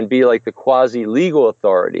independently and be like the quasi-legal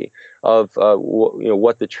authority of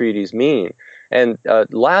what the treaties mean. And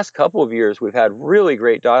last couple of years, we've had really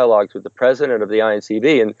great dialogues with the president of the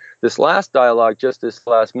INCB. And this last dialogue, just this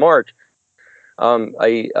last March,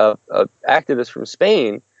 a activist from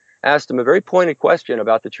Spain asked him a very pointed question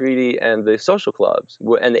about the treaty and the social clubs,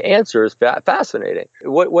 and the answer is fascinating.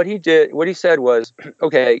 What he said was,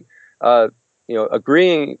 okay,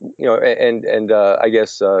 agreeing, and I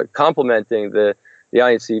guess complimenting the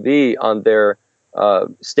INCB on their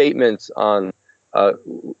statements on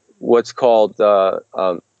what's called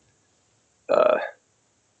oh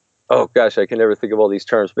gosh, I can never think of all these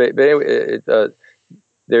terms, but anyway,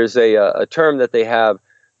 there's a term that they have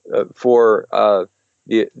for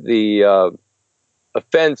the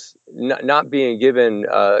offense not being given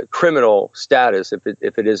criminal status if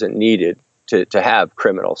it isn't needed to have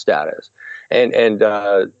criminal status, and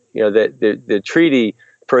the treaty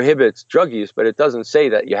prohibits drug use, but it doesn't say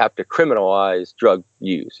that you have to criminalize drug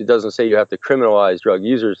use. It doesn't say you have to criminalize drug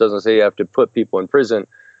users. It doesn't say you have to put people in prison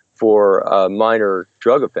for minor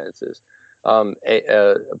drug offenses.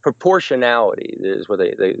 Proportionality is what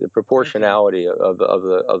the proportionality of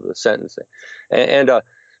the sentencing, and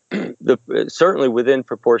certainly within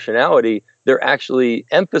proportionality, they're actually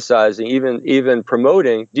emphasizing, even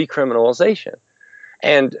promoting decriminalization.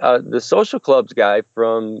 And the social clubs guy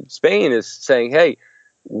from Spain is saying, hey,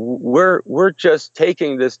 we're just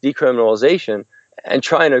taking this decriminalization and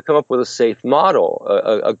trying to come up with a safe model,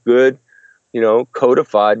 a good,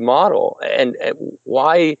 codified model. And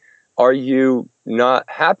why are you not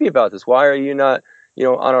happy about this? Why are you not,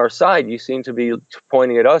 on our side? You seem to be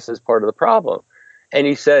pointing at us as part of the problem. And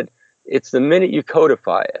he said, it's the minute you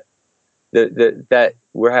codify it that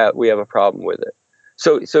we have a problem with it.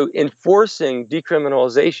 So enforcing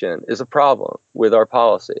decriminalization is a problem with our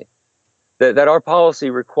policy. That our policy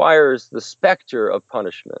requires the specter of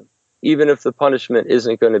punishment, even if the punishment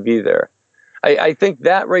isn't going to be there. I think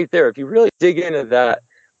that right there, if you really dig into that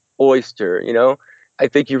oyster, I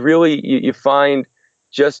think you find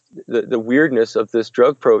just the weirdness of this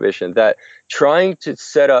drug prohibition, that trying to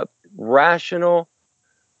set up rational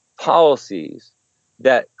policies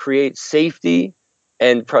that create safety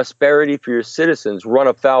and prosperity for your citizens run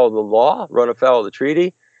afoul of the law, run afoul of the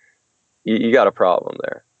treaty, you got a problem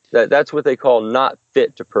there. That's what they call not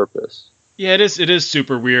fit to purpose. Yeah, it is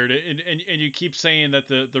super weird. And you keep saying that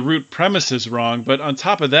the root premise is wrong. But on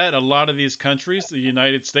top of that, a lot of these countries, the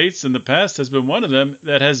United States in the past has been one of them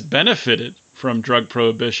that has benefited from drug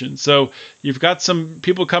prohibition. So you've got some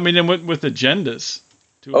people coming in with agendas.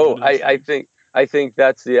 I think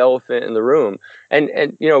that's the elephant in the room.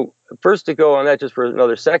 And first to go on that just for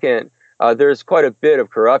another second, there's quite a bit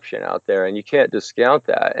of corruption out there, and you can't discount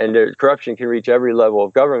that. And corruption can reach every level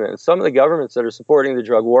of government. And some of the governments that are supporting the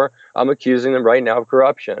drug war, I'm accusing them right now of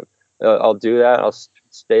corruption. I'll do that. I'll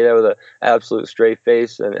stay there with an absolute straight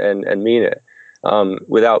face and mean it,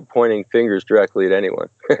 without pointing fingers directly at anyone.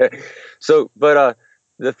 But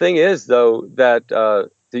the thing is, though,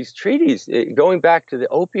 that these treaties, going back to the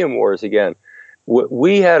opium wars again,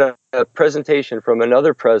 we had a presentation from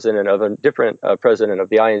another president of a different president of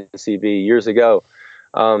the INCB years ago,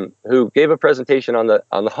 who gave a presentation on the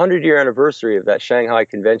 100-year anniversary of that Shanghai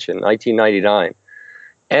Convention, 1999.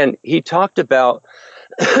 And he talked about,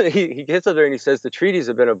 he gets up there and he says, the treaties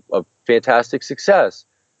have been a fantastic success.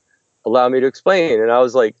 Allow me to explain. And I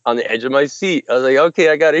was like on the edge of my seat. I was like, okay,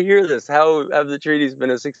 I got to hear this. How have the treaties been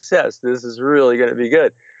a success? This is really going to be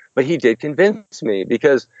good. But he did convince me,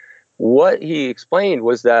 because what he explained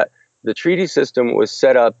was that the treaty system was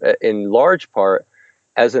set up in large part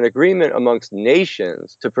as an agreement amongst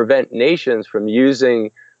nations to prevent nations from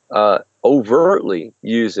overtly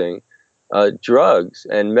using drugs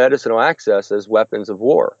and medicinal access as weapons of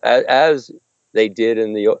war, as they did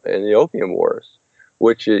in the Opium Wars,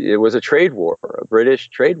 which it was a trade war, a British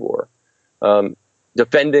trade war.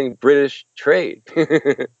 defending British trade,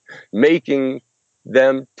 making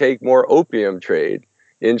them take more opium trade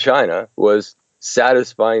in China was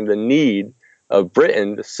satisfying the need of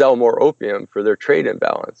Britain to sell more opium for their trade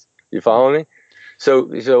imbalance. You follow me?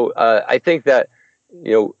 So I think that,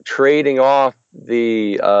 trading off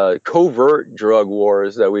the covert drug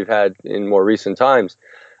wars that we've had in more recent times,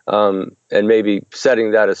 and maybe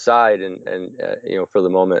setting that aside and for the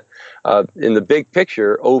moment, in the big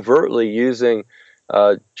picture, overtly using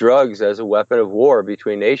drugs as a weapon of war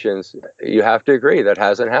between nations, you have to agree that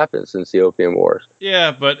hasn't happened since the Opium Wars.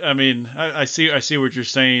 Yeah, but I mean, I see what you're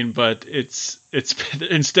saying, but it's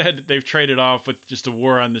instead they've traded off with just a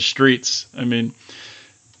war on the streets. I mean,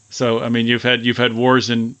 you've had wars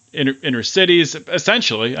in inner cities,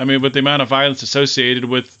 essentially. I mean, with the amount of violence associated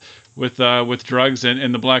with drugs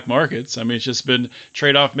and the black markets. I mean, it's just been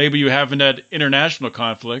trade off. Maybe you haven't had international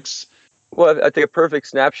conflicts. Well, I think a perfect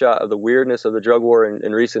snapshot of the weirdness of the drug war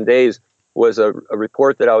in recent days was a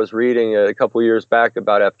report that I was reading a couple years back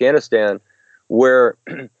about Afghanistan, where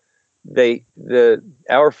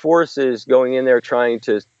our forces going in there trying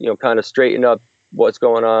to kind of straighten up what's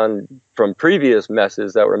going on from previous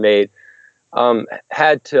messes that were made,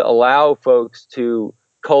 had to allow folks to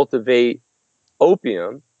cultivate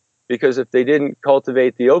opium, because if they didn't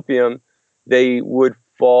cultivate the opium, they would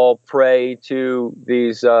fall prey to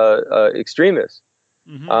these extremists.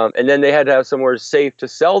 Mm-hmm. And then they had to have somewhere safe to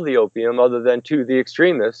sell the opium other than to the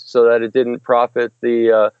extremists, so that it didn't profit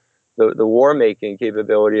the war-making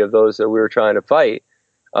capability of those that we were trying to fight.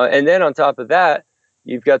 And then on top of that,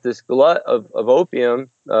 you've got this glut of opium,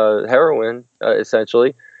 heroin,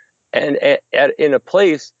 essentially, and in a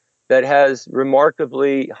place that has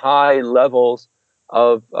remarkably high levels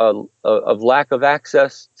of lack of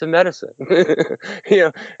access to medicine.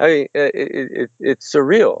 It's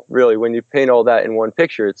surreal, really, when you paint all that in one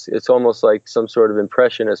picture. It's almost like some sort of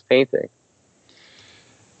impressionist painting.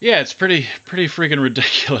 Yeah, it's pretty freaking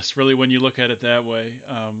ridiculous, really, when you look at it that way.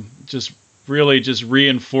 Just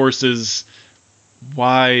reinforces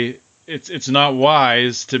why it's not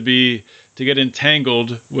wise to get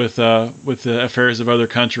entangled with the affairs of other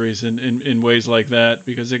countries in ways like that,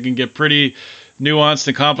 because it can get pretty nuanced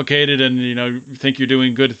and complicated, and you think you're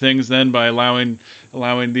doing good things then by allowing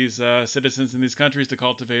these citizens in these countries to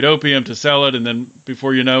cultivate opium, to sell it, and then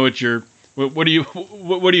before you know it, what are you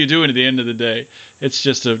doing at the end of the day? It's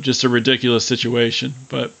just a ridiculous situation.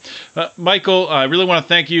 But Michael, I really want to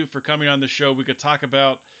thank you for coming on the show. We could talk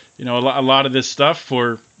about a lot of this stuff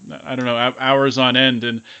for, I don't know, hours on end,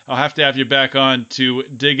 and I'll have to have you back on to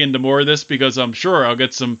dig into more of this, because I'm sure I'll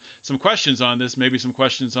get some questions on this, maybe some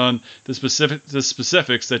questions on the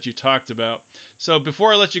specifics that you talked about. So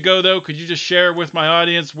before I let you go, though, could you just share with my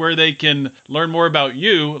audience where they can learn more about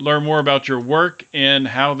you, learn more about your work, and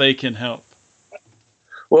how they can help?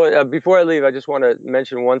 Well, before I leave, I just want to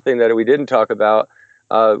mention one thing that we didn't talk about.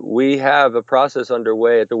 We have a process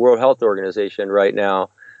underway at the World Health Organization right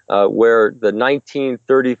now, where the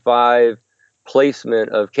 1935 placement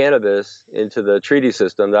of cannabis into the treaty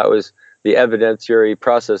system, that was the evidentiary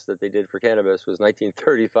process that they did for cannabis, was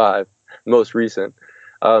 1935, most recent,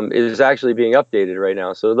 is actually being updated right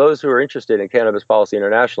now. So those who are interested in cannabis policy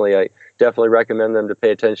internationally, I definitely recommend them to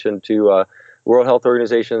pay attention to World Health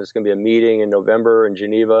Organization. There's going to be a meeting in November in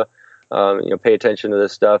Geneva. Pay attention to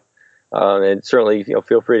this stuff. And certainly,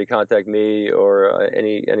 feel free to contact me or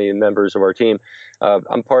any members of our team.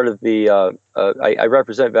 I'm part of the. I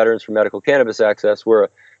represent Veterans for Medical Cannabis Access. We're a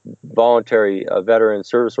voluntary veteran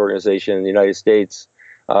service organization in the United States,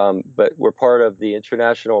 but we're part of the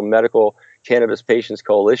International Medical Cannabis Patients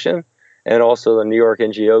Coalition and also the New York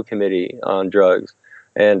NGO Committee on Drugs.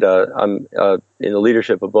 And I'm in the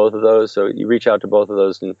leadership of both of those. So you reach out to both of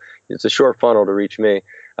those, and it's a short funnel to reach me.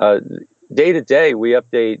 Day to day, we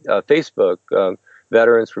update Facebook.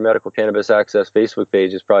 Veterans for Medical Cannabis Access Facebook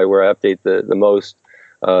page is probably where I update the most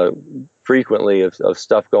frequently of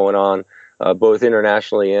stuff going on, both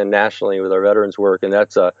internationally and nationally with our veterans work. And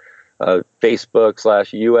that's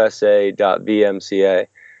Facebook.com/USA.VMCA.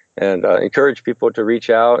 And encourage people to reach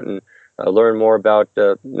out and learn more about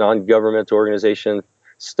non-government organization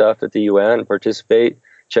stuff at the UN, participate,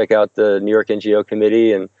 check out the New York NGO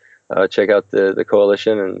Committee, and check out the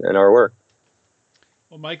coalition and our work.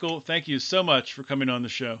 Well, Michael, thank you so much for coming on the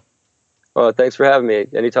show. Well, thanks for having me.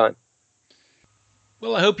 Anytime.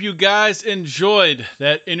 Well, I hope you guys enjoyed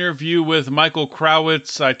that interview with Michael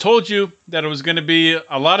Krawitz. I told you that it was going to be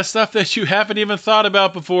a lot of stuff that you haven't even thought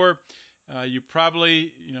about before. You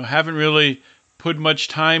probably, haven't really put much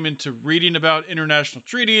time into reading about international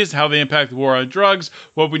treaties, how they impact the war on drugs,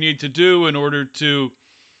 what we need to do in order to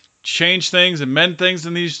change things, amend things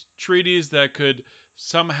in these treaties that could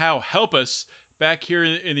somehow help us back here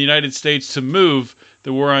in the United States to move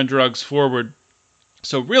the war on drugs forward.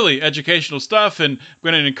 So really educational stuff, and I'm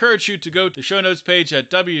going to encourage you to go to the show notes page at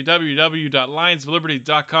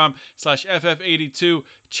www.lionsofliberty.com/ff82.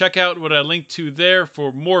 Check out what I linked to there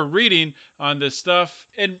for more reading on this stuff.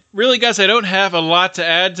 And really, guys, I don't have a lot to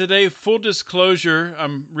add today. Full disclosure,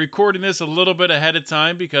 I'm recording this a little bit ahead of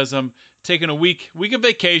time because I'm taking a week of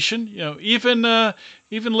vacation. You know, even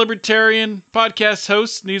libertarian podcast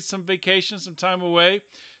hosts need some vacation, some time away.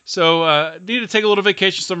 So need to take a little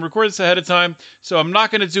vacation, so I'm recording this ahead of time. So I'm not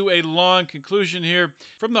going to do a long conclusion here.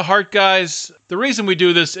 From the heart, guys, the reason we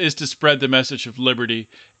do this is to spread the message of liberty.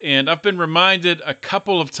 And I've been reminded a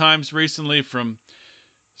couple of times recently from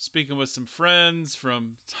speaking with some friends,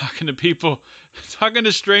 from talking to people, talking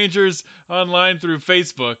to strangers online through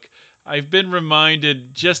Facebook. I've been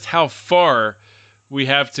reminded just how far we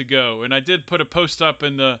have to go. And I did put a post up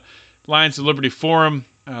in the Lions of Liberty forum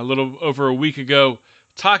a little over a week ago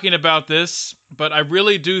talking about this, but I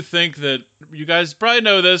really do think that you guys probably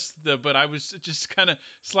know this, but I was just kind of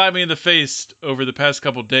slapped me in the face over the past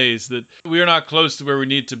couple days that we are not close to where we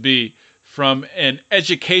need to be from an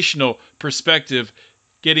educational perspective,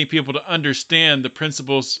 getting people to understand the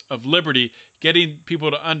principles of liberty, getting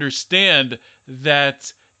people to understand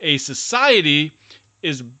that a society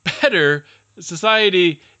is better,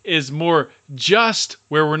 society is more just,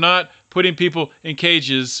 where we're not putting people in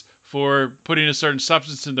cages for putting a certain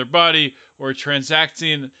substance in their body or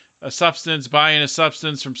transacting a substance, buying a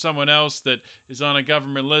substance from someone else that is on a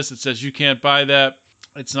government list that says you can't buy that.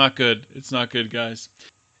 It's not good. It's not good, guys.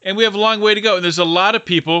 And we have a long way to go. And there's a lot of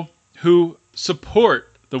people who support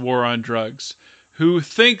the war on drugs, who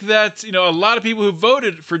think that, a lot of people who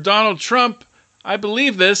voted for Donald Trump, I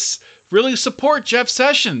believe this, really support Jeff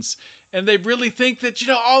Sessions. And they really think that,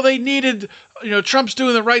 all they needed, Trump's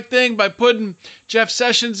doing the right thing by putting Jeff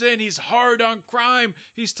Sessions in. He's hard on crime.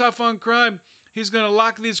 He's tough on crime. He's going to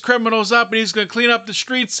lock these criminals up and he's going to clean up the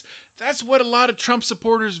streets. That's what a lot of Trump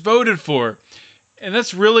supporters voted for. And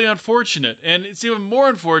that's really unfortunate. And it's even more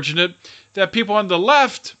unfortunate that people on the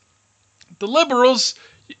left, the liberals,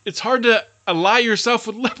 it's hard to ally yourself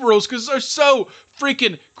with liberals because they're so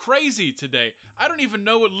freaking crazy today. I don't even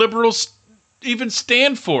know what liberals even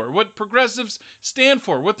stand for, what progressives stand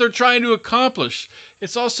for, what they're trying to accomplish.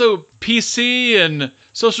 It's also PC and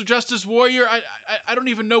social justice warrior. I don't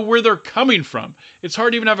even know where they're coming from. It's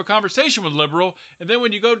hard to even have a conversation with liberal. And then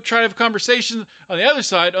when you go to try to have a conversation on the other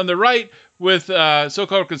side, on the right, with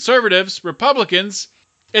so-called conservatives, Republicans,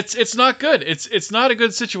 it's not good. It's not a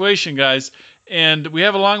good situation, guys. And we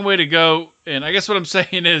have a long way to go. And I guess what I'm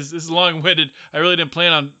saying is, this is long-winded. I really didn't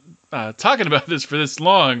plan on talking about this for this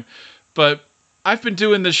long, but I've been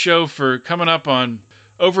doing this show for coming up on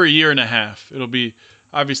over a year and a half. It'll be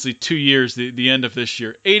obviously 2 years, the end of this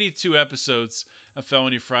year. 82 episodes of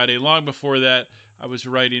Felony Friday. Long before that, I was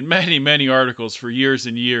writing many, many articles for years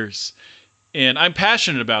and years. And I'm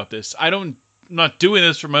passionate about this. I'm not doing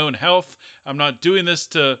this for my own health. I'm not doing this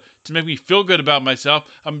to make me feel good about myself.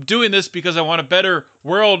 I'm doing this because I want a better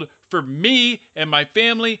world for me and my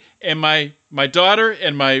family and my daughter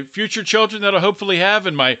and my future children that I'll hopefully have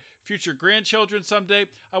and my future grandchildren someday.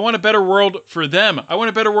 I want a better world for them. I want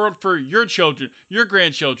a better world for your children, your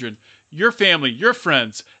grandchildren, your family, your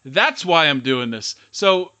friends. That's why I'm doing this.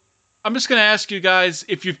 So I'm just going to ask you guys,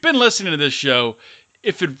 if you've been listening to this show,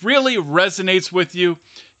 if it really resonates with you,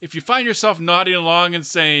 if you find yourself nodding along and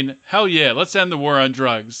saying, hell yeah, let's end the war on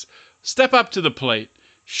drugs, step up to the plate,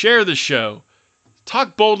 share the show,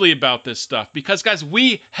 talk boldly about this stuff, because guys,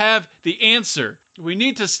 we have the answer. We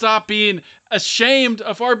need to stop being ashamed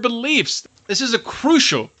of our beliefs. This is a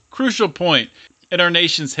crucial point in our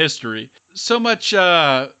nation's history. So much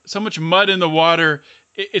mud in the water.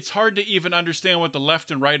 It's hard to even understand what the left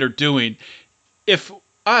and right are doing. If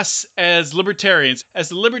us as libertarians, as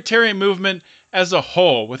the libertarian movement as a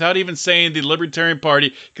whole, without even saying the Libertarian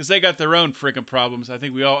Party, because they got their own freaking problems, I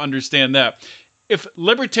think we all understand that. If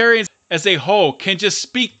libertarians as a whole can just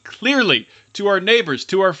speak clearly to our neighbors,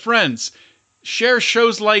 to our friends, share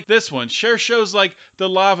shows like this one, share shows like The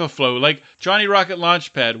Lava Flow, like Johnny Rocket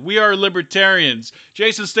Launchpad, We Are Libertarians,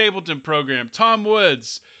 Jason Stapleton Program, Tom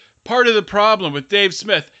Woods, Part of the Problem with Dave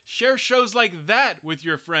Smith. Share shows like that with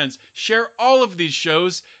your friends. Share all of these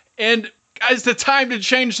shows. And guys, the time to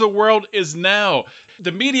change the world is now.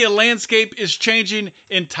 The media landscape is changing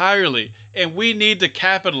entirely, and we need to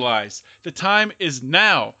capitalize. The time is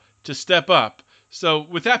now to step up. So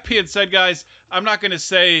with that being said, guys, I'm not going to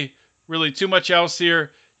say really too much else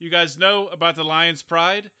here. You guys know about the Lions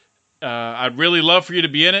Pride. I'd really love for you to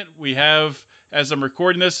be in it. We have as I'm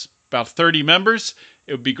recording this, about 30 members.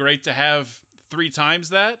 It would be great to have 3 times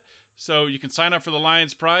that. So you can sign up for the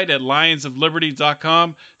Lions Pride at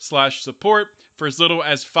lionsofliberty.com/support for as little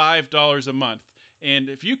as $5 a month. And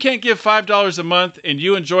if you can't give $5 a month and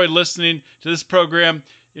you enjoy listening to this program,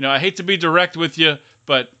 I hate to be direct with you,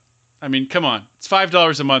 but I mean, come on. It's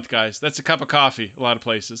 $5 a month, guys. That's a cup of coffee a lot of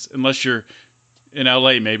places. Unless you're in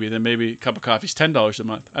LA, then maybe a cup of coffee is $10 a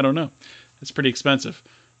month. I don't know. It's pretty expensive.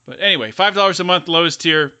 But anyway, $5 a month, lowest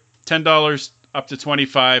tier, $10 up to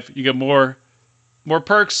 $25. You get more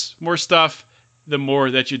perks, more stuff, the more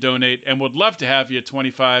that you donate. And would love to have you at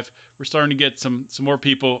 $25. We're starting to get some more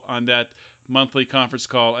people on that monthly conference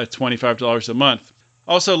call at $25 a month.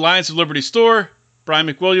 Also, Lions of Liberty store. Brian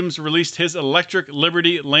McWilliams released his Electric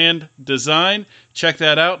Liberty land design. Check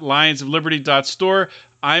that out, lionsofliberty.store.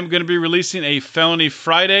 I'm going to be releasing a Felony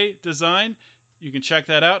Friday design. You can check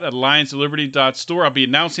that out at lionsofliberty.store. I'll be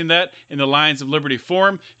announcing that in the Lions of Liberty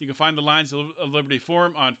forum. You can find the Lions of Liberty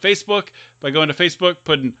forum on Facebook by going to Facebook,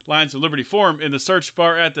 putting Lions of Liberty forum in the search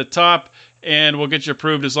bar at the top, and we'll get you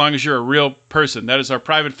approved as long as you're a real person. That is our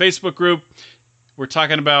private Facebook group. We're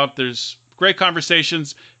talking about, there's great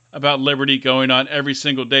conversations about liberty going on every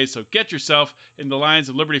single day. So get yourself in the Lions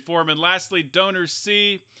of Liberty forum. And lastly, Donor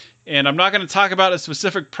C. And I'm not going to talk about a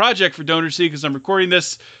specific project for Donor C because I'm recording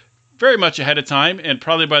this very much ahead of time. And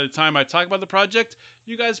probably by the time I talk about the project,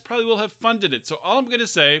 you guys probably will have funded it. So all I'm going to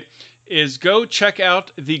say is go check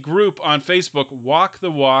out the group on Facebook, Walk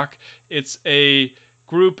the Walk. It's a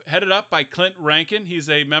group headed up by Clint Rankin. He's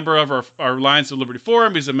a member of our Lions of Liberty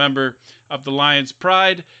forum. He's a member of the Lions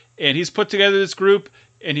Pride. And he's put together this group.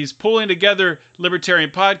 And he's pulling together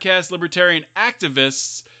libertarian podcasts, libertarian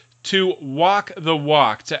activists to walk the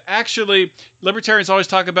walk. To actually, libertarians always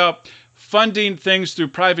talk about funding things through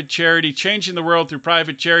private charity, changing the world through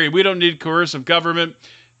private charity. We don't need coercive government.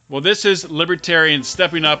 Well, this is libertarians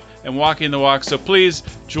stepping up and walking the walk. So please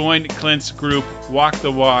join Clint's group, Walk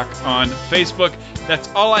the Walk, on Facebook. That's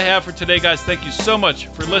all I have for today, guys. Thank you so much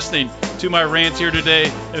for listening to my rant here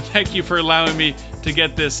today. And thank you for allowing me to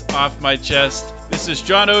get this off my chest. This is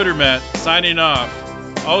John Odermatt signing off.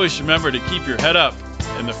 Always remember to keep your head up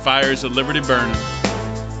and the fires of liberty burning.